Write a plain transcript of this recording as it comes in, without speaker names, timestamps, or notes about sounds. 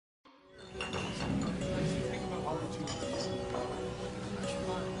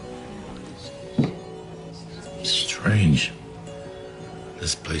strange.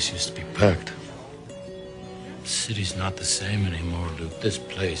 This place used to be packed. The city's not the same anymore, Luke. This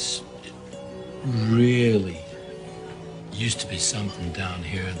place, it really used to be something down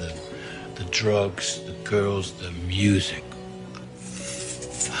here. The drugs, the girls, the music.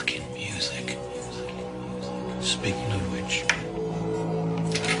 Fucking music. Speaking of which...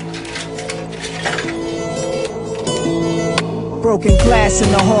 Broken glass in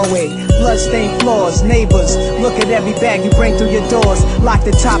the hallway, bloodstained floors, neighbors. Look at every bag you bring through your doors. Lock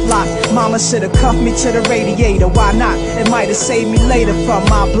the top lock. Mama should've cuffed me to the radiator. Why not? It might've saved me later from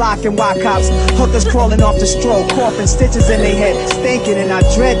my block and white cops. Hookers crawling off the stroll, coughing stitches in their head, stinking, and I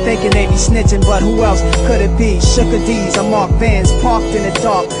dread thinking they be snitching. But who else could it be? Sugar D's, I mark vans parked in the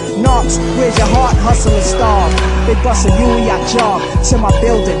dark. Knocks, where's your heart? Hustle and starve. They bustin' you and your job to my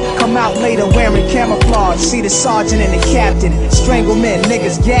building. Come out later wearing camouflage. See the sergeant and the captain. Strangle men,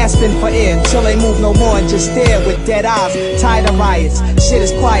 niggas gasping for air until they move no more and just stare with dead eyes. Tired of riots, shit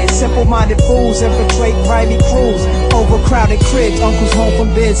is quiet. Simple-minded fools infiltrate private crews. Overcrowded cribs, uncles home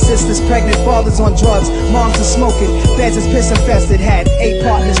from bed, sisters pregnant, fathers on drugs, moms are smoking, beds is piss infested. Had 8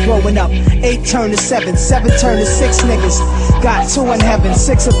 partners growing up, 8 turned to 7, 7 turned to 6 niggas. Got 2 in heaven,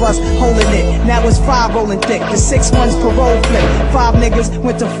 6 of us holding it. Now it's 5 rolling thick, the 6 months parole flip. 5 niggas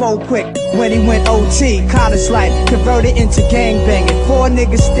went to 4 quick when he went OT. College life converted into gangbanging. 4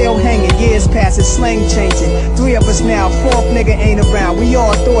 niggas still hanging, years passing, slang changing. 3 of us now, 4th nigga ain't around. We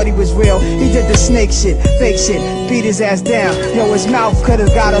all thought he was real, he did the snake shit, fake shit, beat his ass down. Yo, his mouth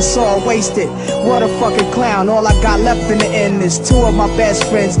could've got us all wasted. What a fucking clown. All I got left in the end is 2 of my best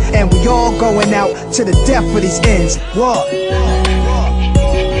friends, and we all going out to the death for these ends. What? You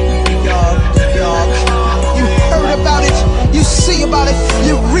heard about it, you see about it,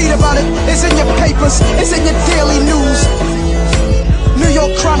 you read about it. It's in your papers, it's in your daily news. New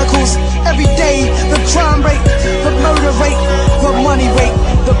York Chronicles, every day. The crime rate, the murder rate, the money rate,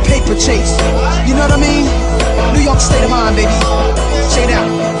 the paper chase. You know what I mean? New York state of mind, baby. Check it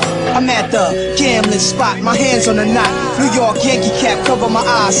out. I'm at the gambling spot, my hands on the knot. New York Yankee cap, cover my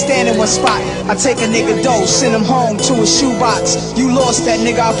eyes, stand in one spot. I take a nigga dough, send him home to a shoebox. You lost that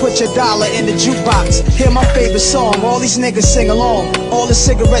nigga, I put your dollar in the jukebox. Hear my favorite song, all these niggas sing along. All the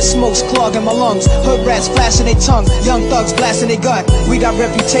cigarette smokes clogging my lungs. Hood rats flashing their tongue, young thugs blasting their gun. We got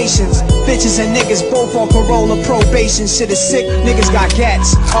reputations, bitches and niggas both on parole or probation. Shit is sick, niggas got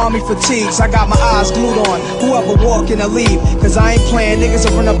gats, army fatigues. I got my eyes glued on whoever walk in or leave. Cause I ain't playing, niggas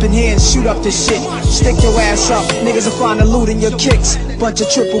will run up in here and shoot up this shit. Stick your ass up, niggas will find the loot in your kicks. Bunch of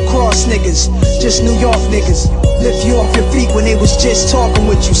triple cross niggas, just New York niggas. Lift you off your feet when they was just talking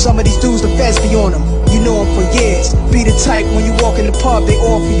with you. Some of these dudes, the feds be on them, you know them for years. Be the type when you walk in the pub, they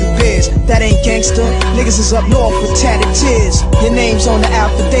offer you beers. That ain't gangster, niggas is up north with tatted tears. Your name's on the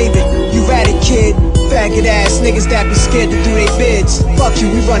affidavit, you ratted kid. Faggot ass niggas that be scared to do they bids. Fuck you,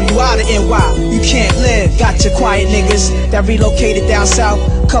 we run you out of NY, you can't live. Got your quiet niggas that relocated down south,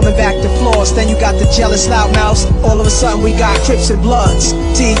 coming back to floors. Then you got the jealous loudmouths. All of a sudden we got Crips and Bloods.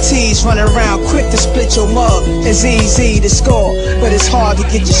 TTs running around quick to split your mug. It's easy to score, but it's hard to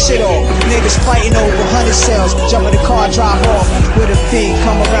get your shit off. Niggas fighting over 100 cells, jump in the car, drive off with a fee.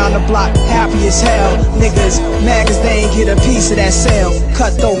 Come around the block, happy as hell. Niggas mad cause they ain't get a piece of that sale.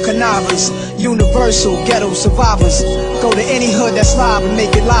 Cutthroat cannabis, universal ghetto survivors. Go to any hood that's live and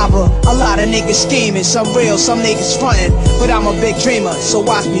make it lava. A lot of niggas scheming, some real, some niggas frontin', but I'm a big dreamer, so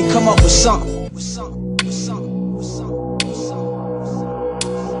watch me come up with something.